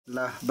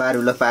ल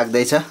बारुलो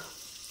पाक्दैछ।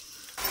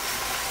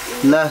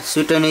 ल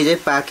सुटनी चाहिँ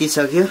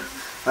पाकिसक्यो।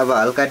 अब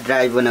हल्का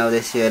ड्राई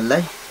बनाउँदैछु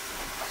यसलाई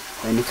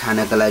अनि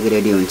खानको लागि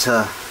रेडी हुन्छ।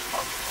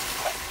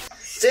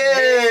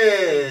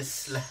 चेस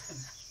ल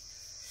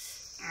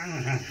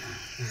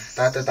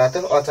तातो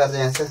तातो अचार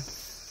चाहिँ यहाँ छ।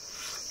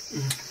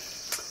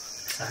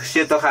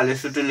 सेतो खाले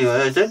सुटनी हो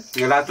यो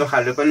चाहिँ, रातो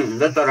खाले पनि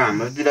हुन्छ तर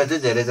हाम्रोतिर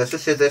चाहिँ धेरै जसो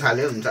सेतो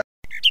खाले हुन्छ।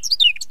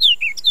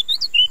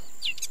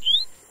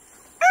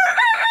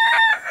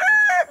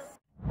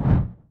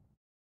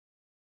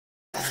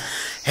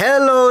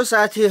 हेलो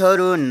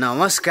साथीहरू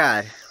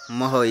नमस्कार,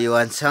 म हो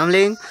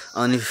Ewanchamling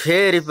अनि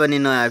फेरि पनि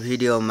नयाँ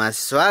भिडियोमा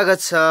स्वागत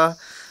छ।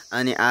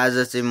 अनि आज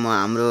चाहिँ म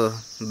हाम्रो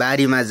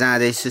बारीमा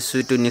जाँदैछु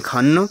सुटुनी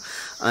खन्नु।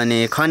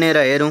 अनि खनेर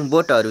हेरौँ,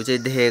 बोटहरू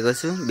चाहिँ देखेको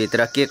छु,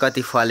 भित्र के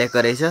कति फलेको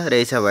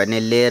रहेछ भने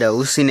लिएर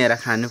उसिनेर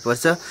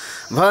खानुपर्छ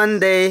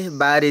भन्दै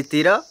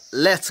बारीतिर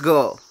लेट्स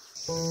गो।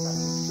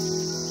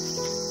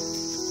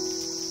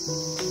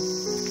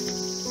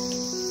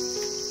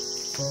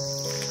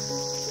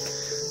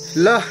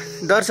 ल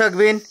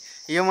दर्शकबिन,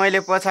 यो मैले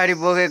पछाडि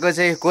बोकेको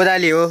चाहिँ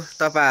कोदाली हो,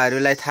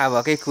 तपाईहरुलाई थाहा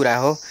भएकै कुरा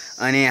हो।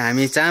 अनि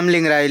हामी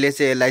चामलिङ राईले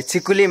चाहिँ यसलाई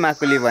चिकुली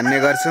माकुली भन्ने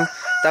गर्छौं।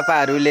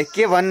 तपाईहरुले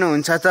के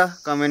भन्नुहुन्छ त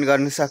कमेन्ट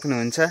गर्न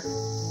सक्नुहुन्छ।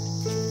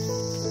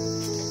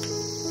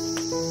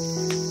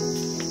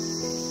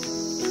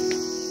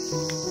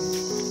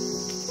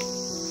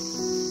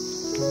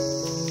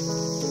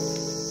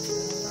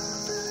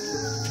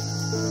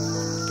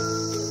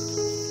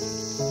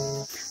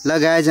 ल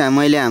गाइज,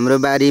 मैले हाम्रो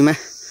बारीमा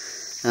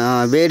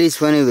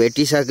बेरिज पनि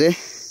भेटिसके।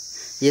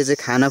 यो चाहिँ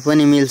खान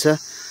पनि मिल्छ।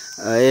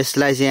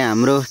 यसलाई चाहिँ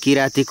हाम्रो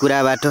किराती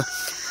कुराबाट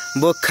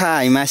बोक्खा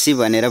हाइमासी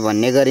भनेर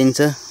भन्ने गरिन्छ।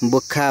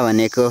 बोक्खा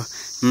भनेको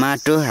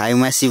माटो,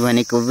 हाइमासी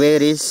भनेको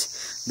बेरिज।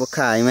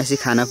 बोक्खा हाइमासी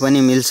खान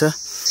पनि मिल्छ।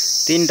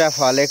 तीनटा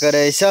फलेको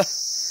रहेछ,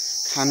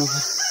 खानु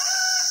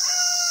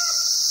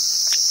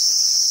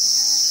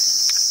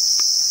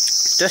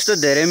त्यस्तो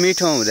धेरै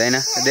मिठो हुँदैन।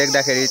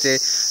 देख्दाखेरि चाहिँ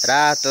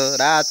रातो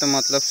रातो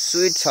मतलब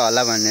स्विट छ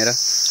होला भनेर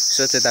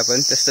सोचे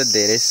तापनि त्यस्तो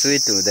धेरै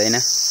स्विट हुँदैन।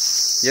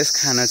 जस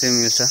खान चाहिँ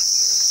मिल्छ।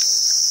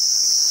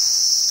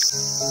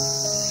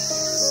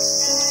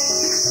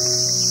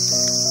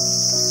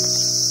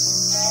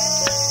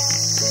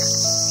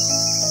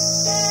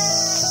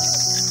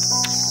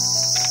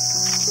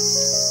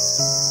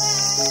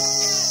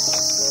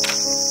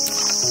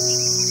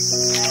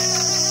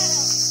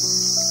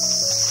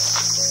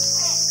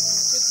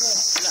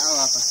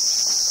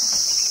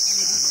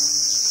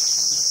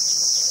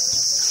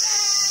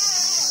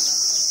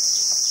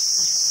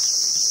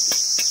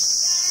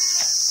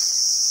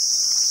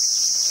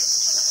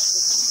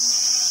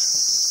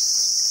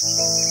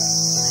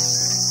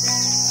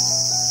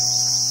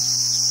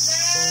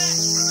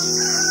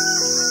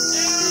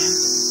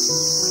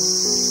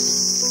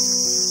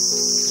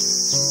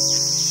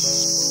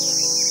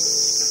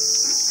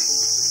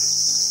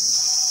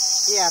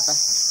 के आता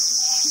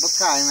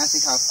बोक्खा हाइमासी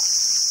खाऊ।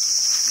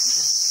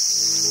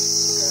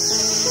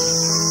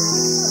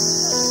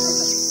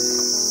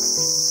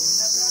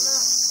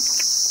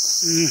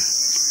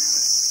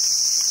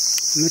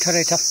 मिठो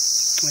रहेछ।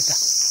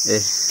 ए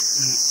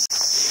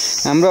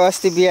हाम्रो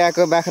अस्ति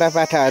बिहाको बाख्रा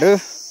पाठाहरू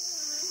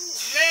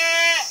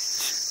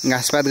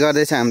घाँसपात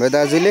गर्दैछ हाम्रो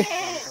दाजुले।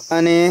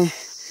 अनि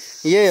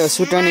यही हो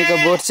सुटनीको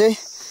बोट चाहिँ।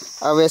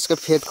 अब यसको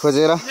फेद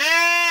खोजेर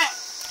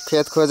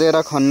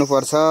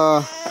खन्नुपर्छ।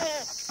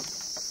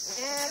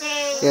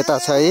 यता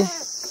छ है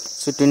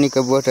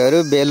सुटुनीको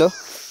बोटहरू। बेलो,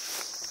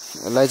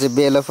 यसलाई चाहिँ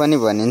बेलो पनि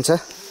भनिन्छ।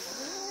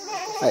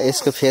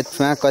 यसको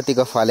फेदमा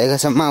कतिको फलेको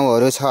छ,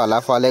 माउहरू छ होला,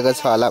 फलेको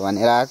छ होला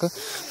भनेर आएको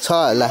छ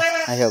होला,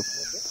 आई होप।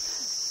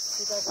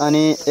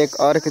 अनि एक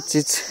अर्को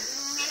चिज,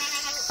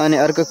 अनि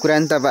अर्को कुरा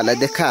नि तपाईँहरूलाई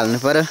देखाइहाल्नु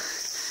पर्यो।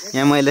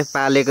 यहाँ मैले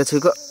पालेको छु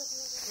को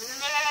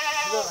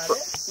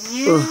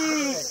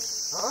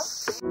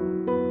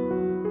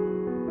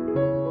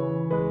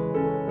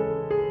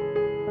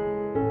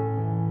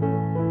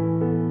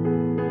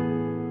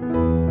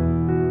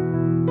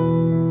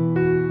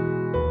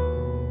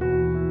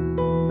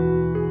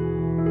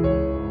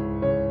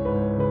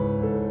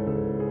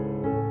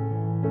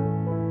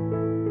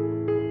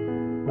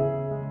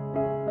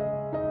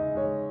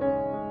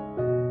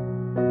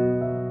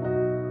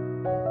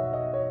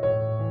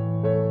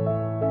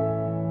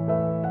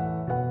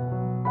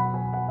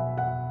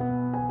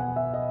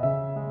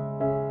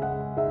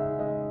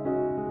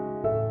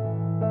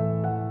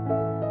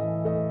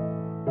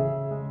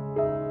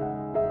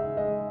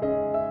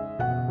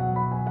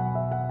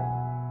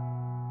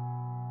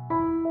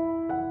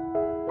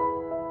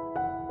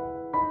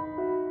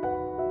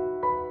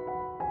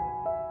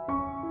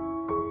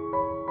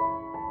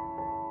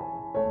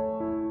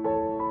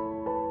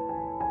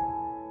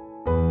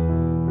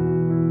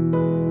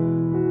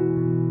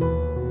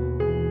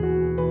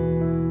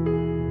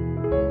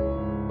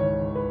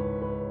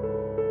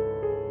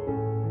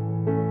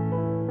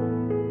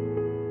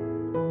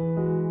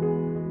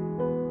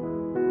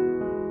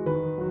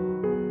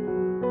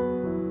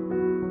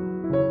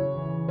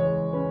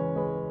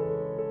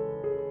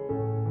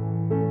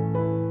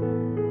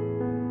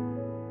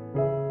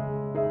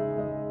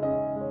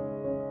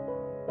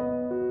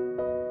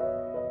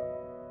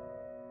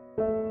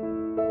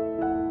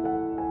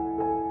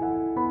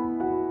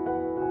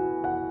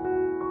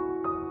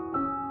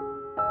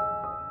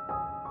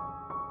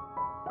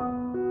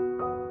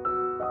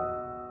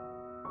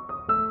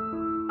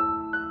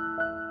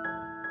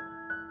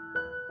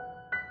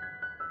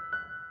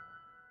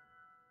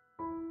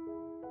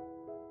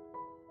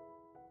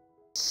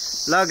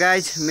ल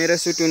गाइज मेरो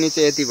सुटुनी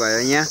चाहिँ यति भयो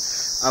यहाँ।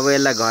 अब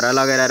यसलाई घर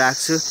लगेर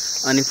राख्छु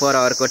अनि पर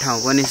अर्को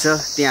ठाउँ पनि छ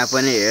त्यहाँ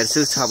पनि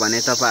हेर्छु, छ भने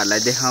तपाईहरुलाई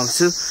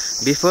देखाउँछु।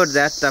 बिफोर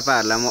द्याट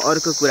तपाईहरुलाई म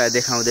अर्को कुरा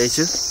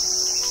देखाउँदैछु।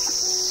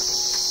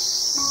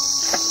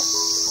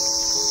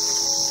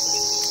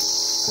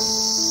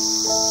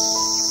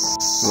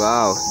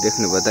 वाउ,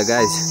 देख्नुभयो त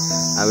गाइज।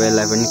 अब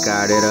यसलाई पनि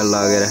काटेर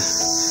लगेर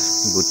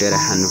भुटेर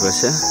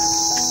खानुपर्छ।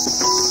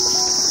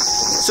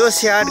 सो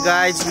स्याड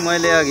गाइज,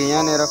 मैले अघि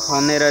यहाँनिर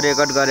खनेर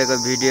रेकर्ड गरेको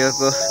भिडियो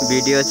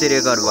चाहिँ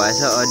रेकर्ड भएछ,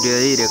 अडियो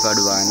रेकर्ड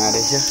भएन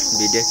रहेछ,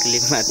 भिडियो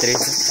क्लिप मात्रै छ।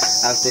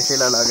 अब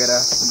त्यसैलाई लगेर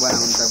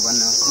बनाउनु त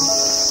बनाउँछु।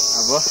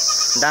 अब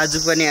दाजु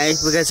पनि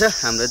आइपुगेछ,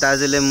 हाम्रो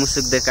दाजुले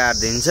मुसुक्दै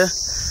काटिदिन्छ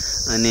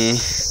अनि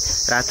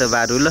रातो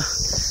बारुलो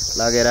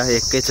लगेर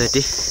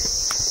एकैचोटि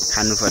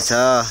खानुपर्छ।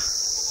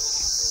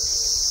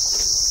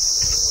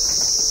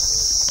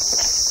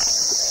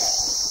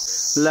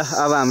 ल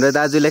अब हाम्रो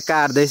दाजुले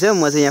काट्दैछ,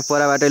 म चाहिँ यहाँ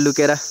परबाट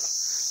लुकेर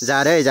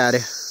झारे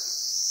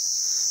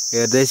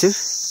हेर्दैछु।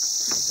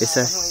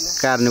 यसो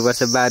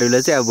काट्नुपर्छ बारुलो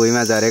चाहिँ। अब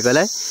भुइँमा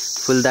झरेकोलाई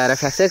फुल्दाएर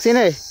फ्याक्छिन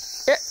है।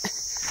 ए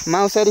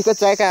माउसरीको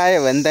चाका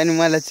आयो भने त नि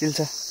मलाई चिल्छ।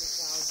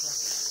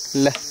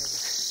 ल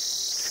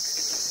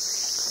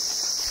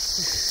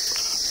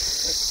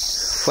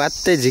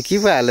फात्तै झिकी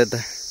पो हाल्यो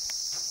त।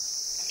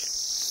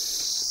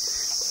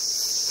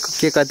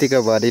 के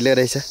कतिको भरिलो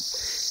रहेछ।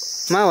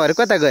 माउहरू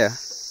कता गयो?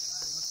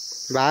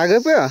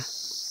 भागो पो।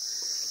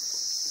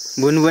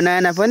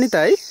 भुनभुनाएन पनि त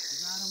है।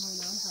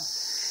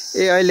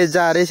 ए अहिले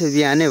जारै छु,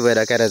 बिहानै भएर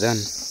केरा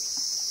झन्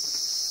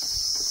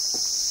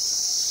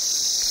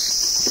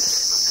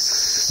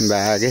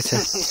भागेछ।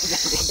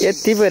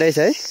 यति पो रहेछ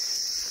है।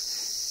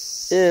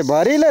 ए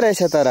भरिलो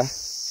रहेछ तर।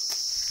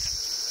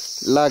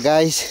 ल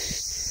गाइस,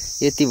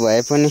 यति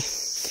भए पनि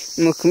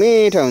मुख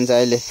मिठो हुन्छ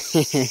अहिले।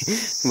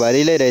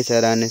 भरिलै रहेछ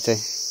रहने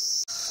चाहिँ।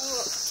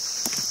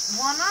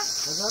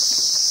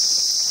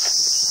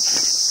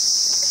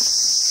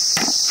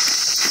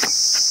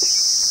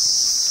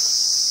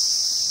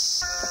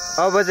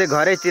 अब चाहिँ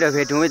घरैतिर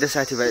भेटौँ है त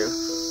साथीभाइ।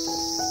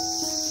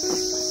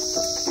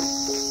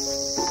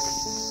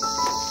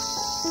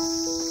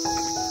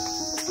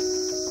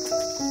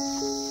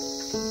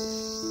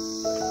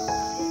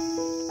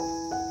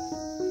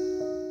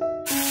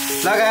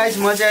 ल गाइस,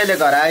 म चाहिँ अहिले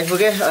घर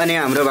आइपुगेँ अनि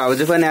हाम्रो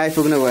भाउजू पनि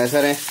आइपुग्नु भएछ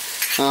रे।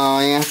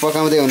 यहाँ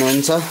पकाउँदै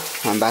हुनुहुन्छ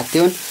भात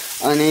तिउन।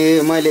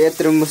 अनि मैले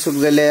यत्रो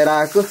मुसुक्दै लिएर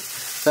आएको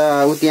त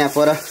उ त्यहाँ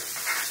पर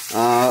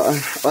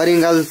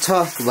अरिङ्गाल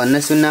छ भन्ने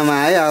सुन्नमा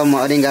आयो। अब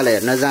म अरिङ्गाल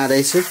हेर्न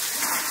जाँदैछु,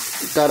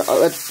 तर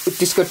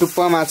उत्तिसको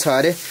टुप्पामा छ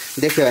अरे।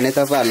 देख्यो भने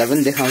तपाईहरुलाई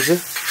पनि देखाउँछु।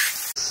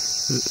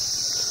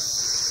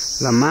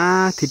 ल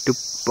माथि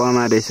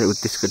टुप्पामा रहेछ,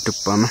 उत्तिसको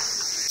टुप्पामा।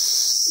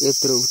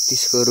 यत्रो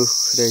उत्तिसको रुख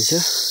रहेछ।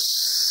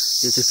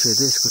 यो चाहिँ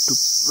फेरि यसको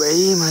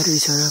टुप्पैमा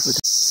रहेछ।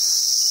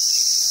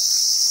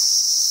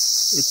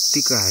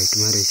 यत्तिको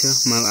हाइटमा रहेछ।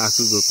 म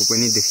आफू गएको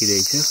पनि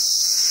देखिरहेछ,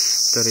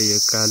 तर यो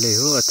कालै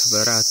हो अथवा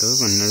रातो हो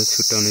भनेर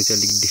छुट्याउनु चाहिँ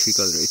अलिक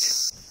डिफिकल्ट रहेछ।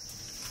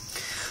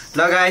 ल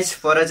गाइस,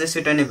 पर चाहिँ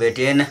छुट्याउनु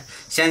भेटिएन।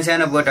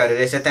 सानो बोटहरू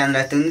रहेछ,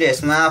 त्यहाँनिर तुन्द्रे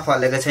यसमा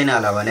फलेको छैन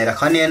होला भनेर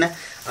खनिएन।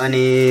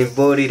 अनि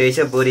बोरी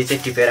रहेछ, बोरी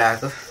चाहिँ टिपेर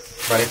आएको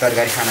भरे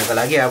तरकारी खानको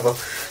लागि। अब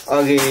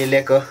अघि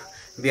ल्याएको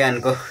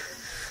बिहानको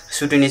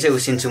सुटुनी चाहिँ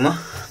उसिन्छु म।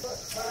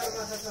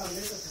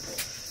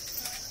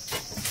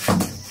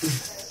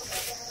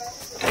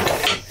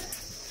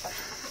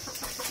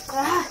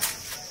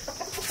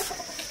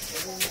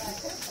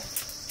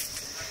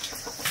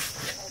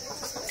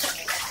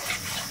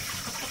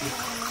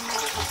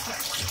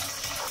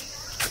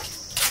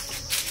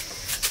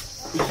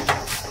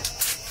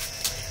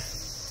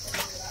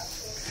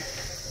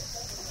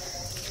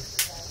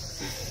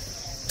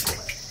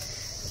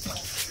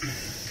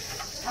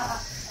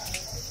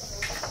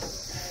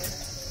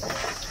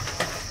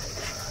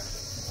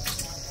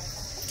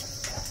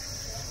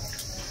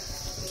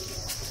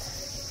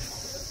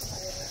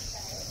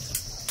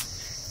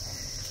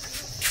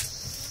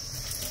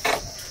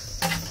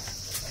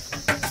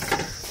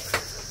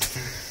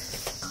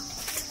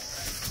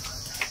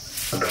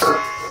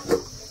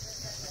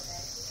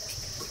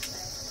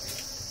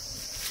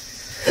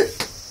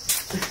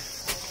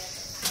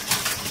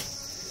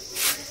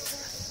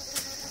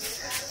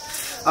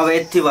 अब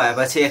यति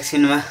भएपछि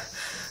एकछिनमा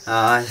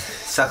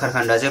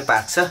सक्खरखण्ड चाहिँ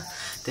पाक्छ।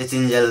 त्यो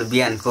चिन्जेल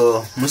बिहानको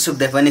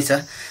मुसुक्दै पनि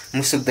छ,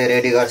 मुसुक्दै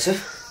रेडी गर्छु।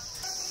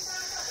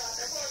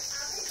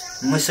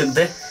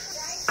 मुसुक्दै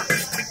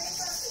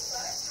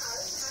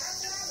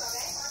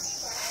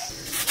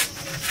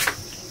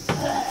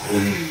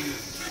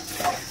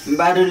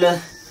बारुलो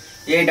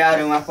यही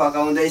डाँडोमा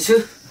पकाउँदैछु।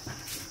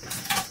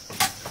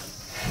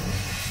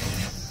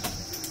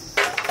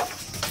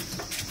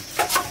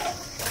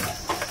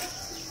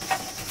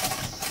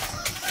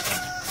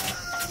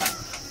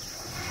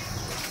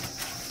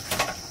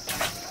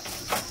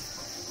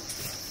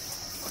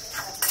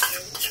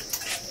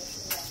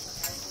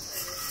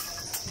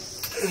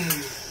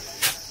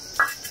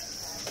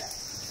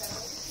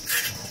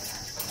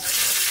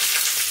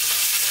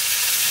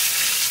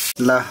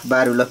 ल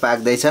बारुलो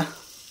पाक्दैछ।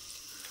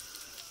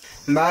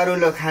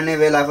 बारुलो खाने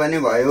बेला पनि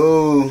भयो।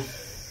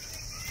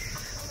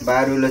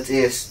 बारुलो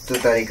चाहिँ यस्तो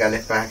तरिकाले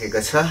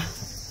पाकेको छ।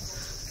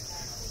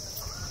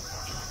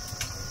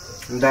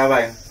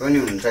 दबाई पनि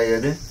हुन्छ यो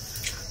चाहिँ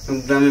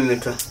एकदमै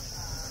मिठो।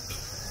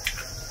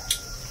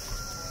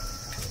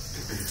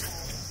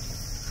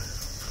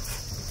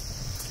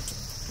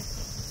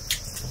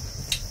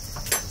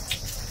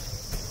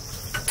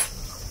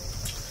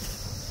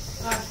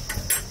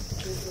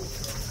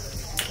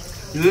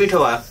 मिठो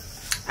भयो।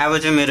 अब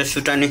चाहिँ मेरो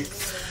सुटनी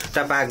त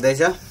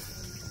पाक्दैछ।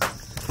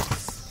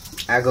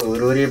 आगो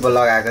हुरुरी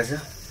लगाएको छ।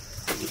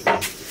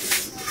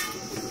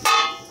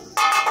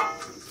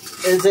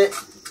 यो चाहिँ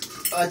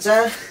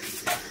अचार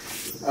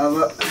अब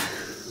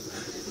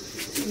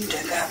मिठो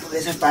कापुकै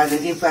छ। पाक्यो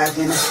कि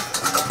पाकेन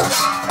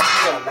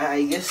होला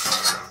आई गेस।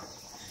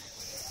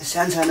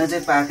 सानो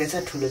चाहिँ पाकेछ,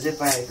 ठुलो चाहिँ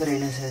पाकेको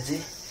रहेनछ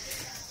चाहिँ।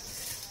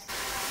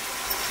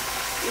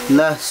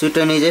 ल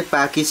सुटनी चाहिँ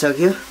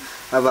पाकिसक्यो।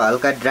 अब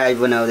हल्का ड्राई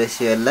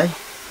बनाउँदैछु यसलाई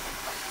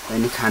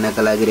अनि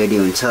खानको लागि रेडी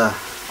हुन्छ।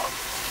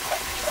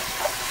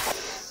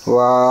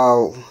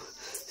 वाउ,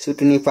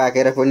 सुटनी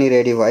पाकेर पनि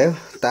रेडी भयो।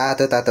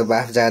 तातो तातो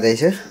बाफ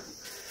जाँदैछ।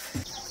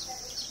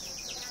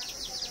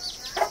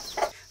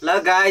 ल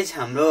गाइज,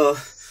 हाम्रो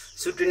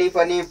सुटनी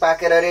पनि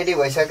पाकेर रेडी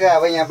भइसक्यो।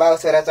 अब यहाँ बाउ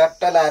छोरा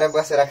चट्ट लाएर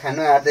बसेर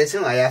खानु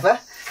आँट्दैछौँ है आपा।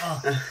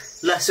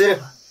 ल सुरु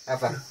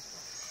आपा।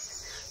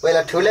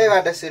 पहिला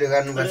ठुलैबाट सुरु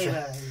गर्नुपर्छ।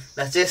 ल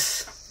चेस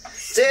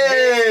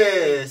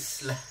चेस।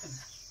 ल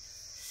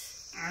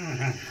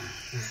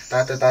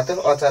तातो तातो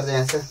अचार चाहिँ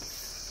यहाँ छ,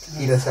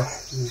 पिरो छ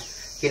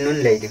कि नुन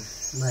ल्याइदिउँ?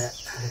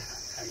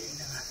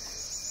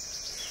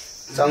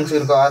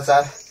 चङ्सुरको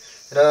अचार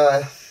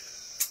र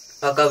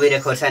कबिरे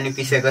खोर्सानी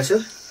पिसेको छु।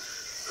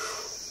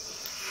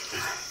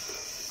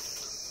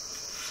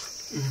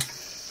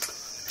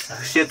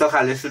 सेतो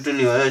खाले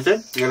सुटुनी हो यो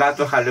चाहिँ।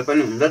 रातो खाले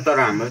पनि हुन्छ, तर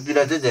हाम्रोतिर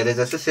चाहिँ धेरै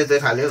जस्तो सेतो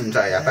खाले हुन्छ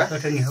है आपा।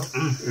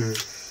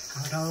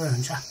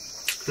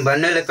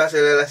 भन्नेले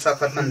कसैले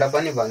सक्खरखण्ड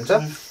पनि भन्छ,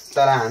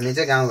 तर हामी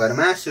चाहिँ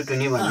गाउँघरमा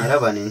सुटुनी भनेर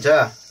भनिन्छ।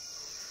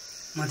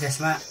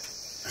 मधेसमा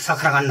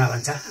सक्खरखण्ड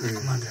भन्छ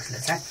मधेसले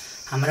चाहिँ।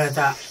 हाम्रो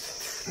यता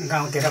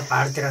गाउँतिर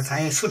पहाडतिर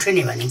चाहिँ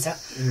सुटुनी भनिन्छ,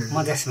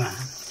 मधेसमा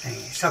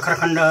चाहिँ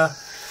सक्खरखण्ड।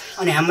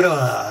 अनि हाम्रो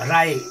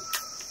राई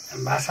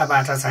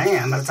भाषाबाट चाहिँ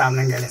हाम्रो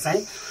चामलिङले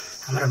चाहिँ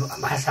हाम्रो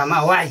भाषामा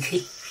वाइखी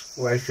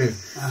वाइखी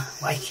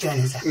वाइखी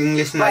भनिन्छ।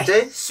 इङ्ग्लिसमा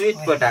चाहिँ स्विट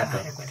पोटाटो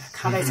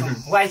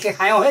खाँदैछौँ। वाइखी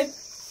खायौँ है।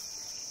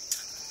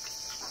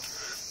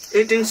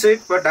 Eating sweet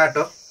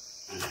potato.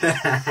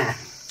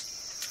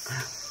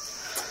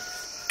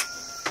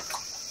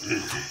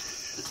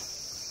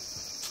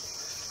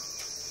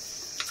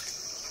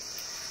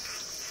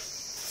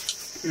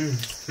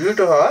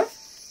 मिठो हो।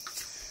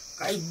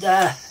 काइदा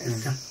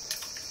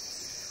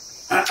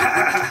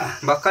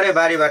भर्खरै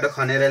बारीबाट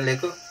खनेर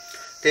ल्याएको,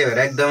 त्यही भएर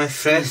एकदमै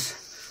फ्रेस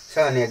छ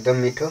अनि एकदम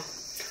मिठो।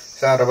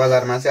 सहर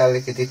बजारमा चाहिँ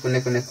अलिकति कुनै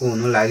कुनै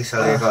हुनु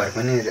लागिसकेकोहरू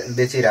पनि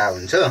बेचिरहेको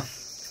हुन्छ।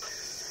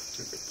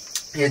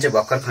 यो चाहिँ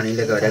भर्खर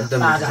खनिलेको भएर एकदम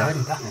मिठो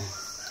छ।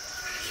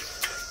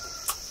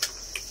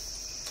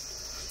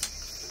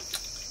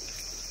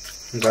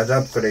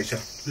 गजबको रहेछ।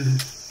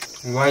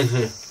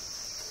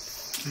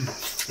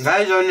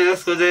 गाई अनि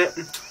यसको चाहिँ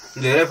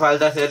धेरै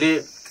फाल्दाखेरि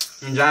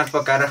जाँड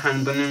पकाएर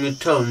खानु पनि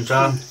मिठो हुन्छ,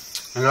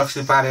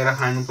 रक्सी पारेर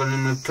खानु पनि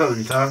मिठो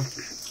हुन्छ।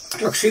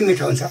 रक्सी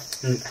मिठो हुन्छ।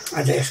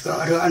 अझ यसको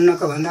अरू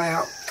अन्नको भन्दा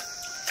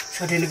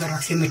सुटुनीको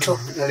रक्सी मिठो,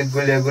 अलिक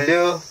गुलियो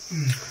गुलियो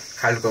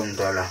खालको हुन्छ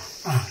होला।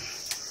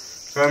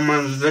 र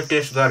मैले चाहिँ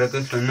टेस्ट गरेको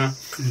छैन,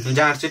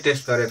 जाँड चाहिँ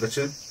टेस्ट गरेको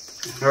छु।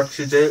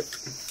 रक्सी चाहिँ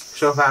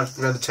सोफा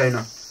छैन।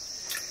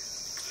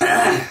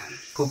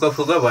 फुको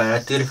फुको भयो,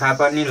 तिर्खा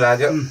पनि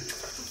लाग्यो।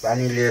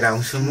 पानी लिएर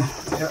आउँछु म।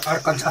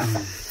 अर्को छ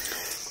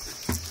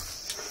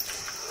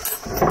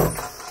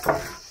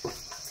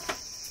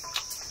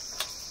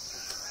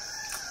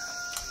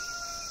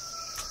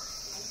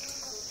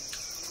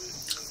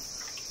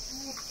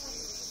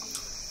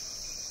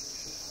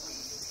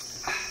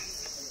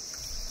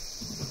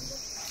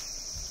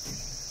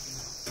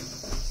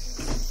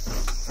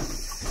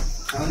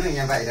आउनु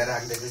यहाँ बाहिर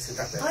राख्दैछु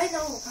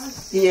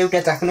तपाईँ। एउटा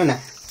चाख्नु न।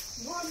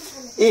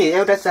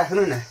 एउटा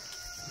चाख्नु न।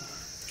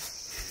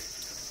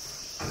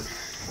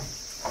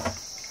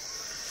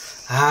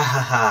 हा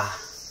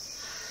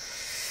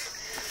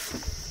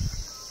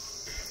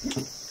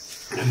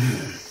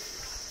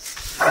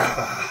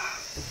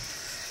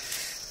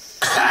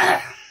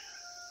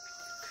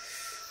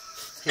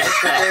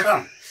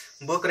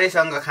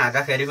बोक्रैसँग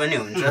खाँदाखेरि पनि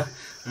हुन्छ।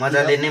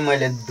 मजाले नै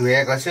मैले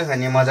धुएको छु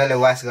अनि मजाले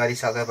वास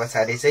गरिसके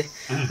पछाडि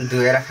चाहिँ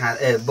धुएर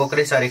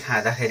बोक्रैसरी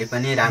खाँदाखेरि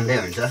पनि राम्रै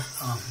हुन्छ।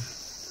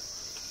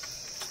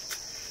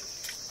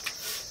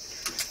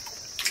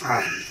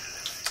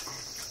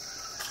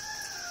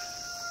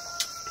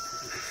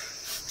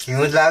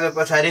 हिउँद लागे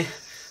पछाडि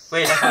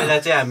पहिला पहिला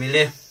चाहिँ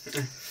हामीले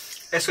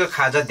यसको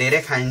खाजा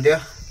धेरै खाइन्थ्यो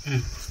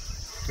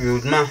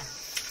हिउँदमा।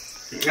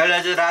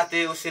 यसलाई चाहिँ राति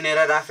उसिनेर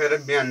राखेर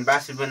बिहान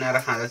बासी बनाएर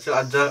खाँदा चाहिँ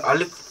अझ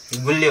अलिक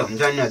गुलियो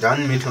हुन्छ अनि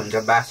झन् मिठो हुन्छ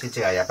बासी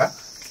चाहिँ है आपा।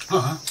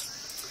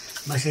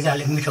 बासी चाहिँ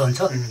अलिक मिठो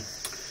हुन्छ।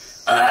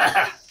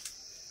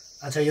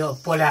 अझ यो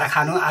पोलेर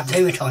खानु अझै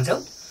मिठो हुन्छ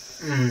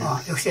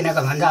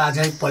एकछिनको भन्दा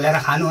अझै पोलेर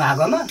खानु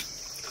आगोमा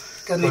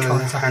त्यो मिठो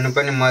हुन्छ खानु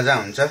पनि मजा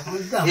हुन्छ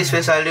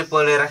स्पेशली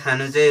पोलेर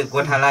खानु चाहिँ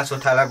गोठाला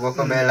सोठाला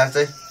गएको बेला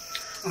चाहिँ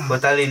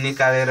खोताली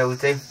निकालेर उ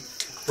चाहिँ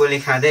पोली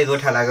खाँदै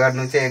गोठाला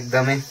गर्नु चाहिँ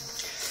एकदमै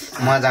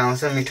मजा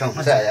आउँछ मिठो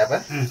हुन्छ अब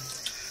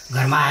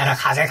घरमा आएर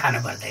खाँदै खानु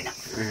पर्दैन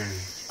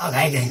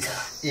अगाइ गइन्छ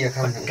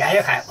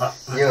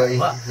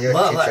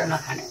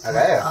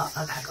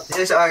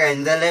यसो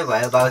अगाइन्जेलै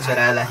भयो बाउ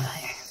छोरालाई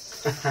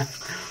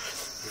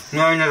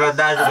नैना र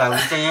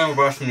दाजुभाइ चाहिँ यहाँ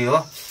बस्ने हो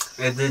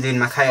 1-2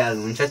 दिनमा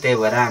खाइहाल्नुहुन्छ त्यही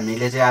भएर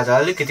हामीले चाहिँ आज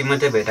अलिकति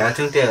मात्रै भेटाएको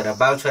छौँ त्यही भएर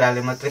बाउ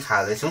छोराले मात्रै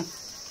खाँदैछौँ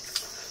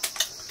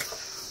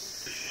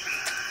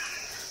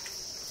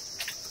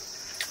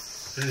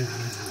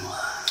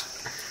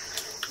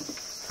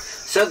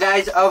सो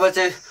गाइज अब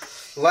चाहिँ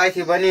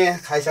वाइफी पनि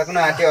खाइसक्नु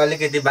आँट्यो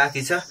अलिकति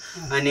बाँकी छ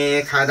अनि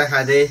खाँदा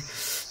खाँदै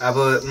अब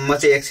म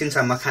चाहिँ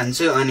एकछिनसम्म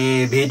खान्छु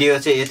अनि भिडियो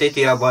चाहिँ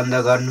यतैतिर बन्द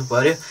गर्नु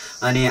पर्यो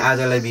अनि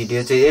आजलाई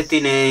भिडियो चाहिँ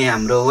यति नै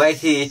हाम्रो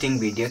वाइफी इटिङ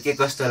भिडियो के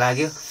कस्तो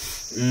लाग्यो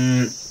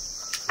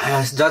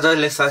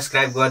जसले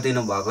सब्सक्राइब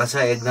गरिदिनु भएको छ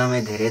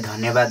एकदमै धेरै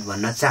धन्यवाद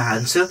भन्न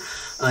चाहन्छु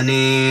अनि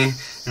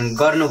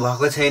गर्नु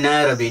भएको छैन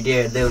र भिडियो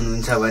हेर्दै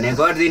हुनुहुन्छ भने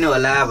गरिदिनु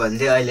होला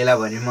भन्दै अहिलेलाई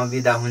भने म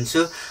बिदा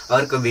हुन्छु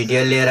अर्को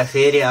भिडियो लिएर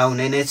फेरि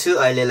आउने नै छु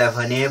अहिलेलाई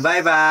भने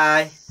by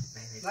by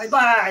by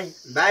by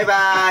by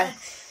by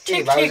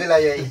ठीक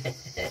भाउजूलाई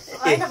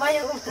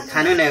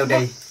खानु न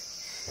एउटै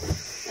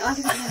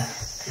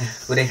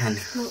पुरै खानु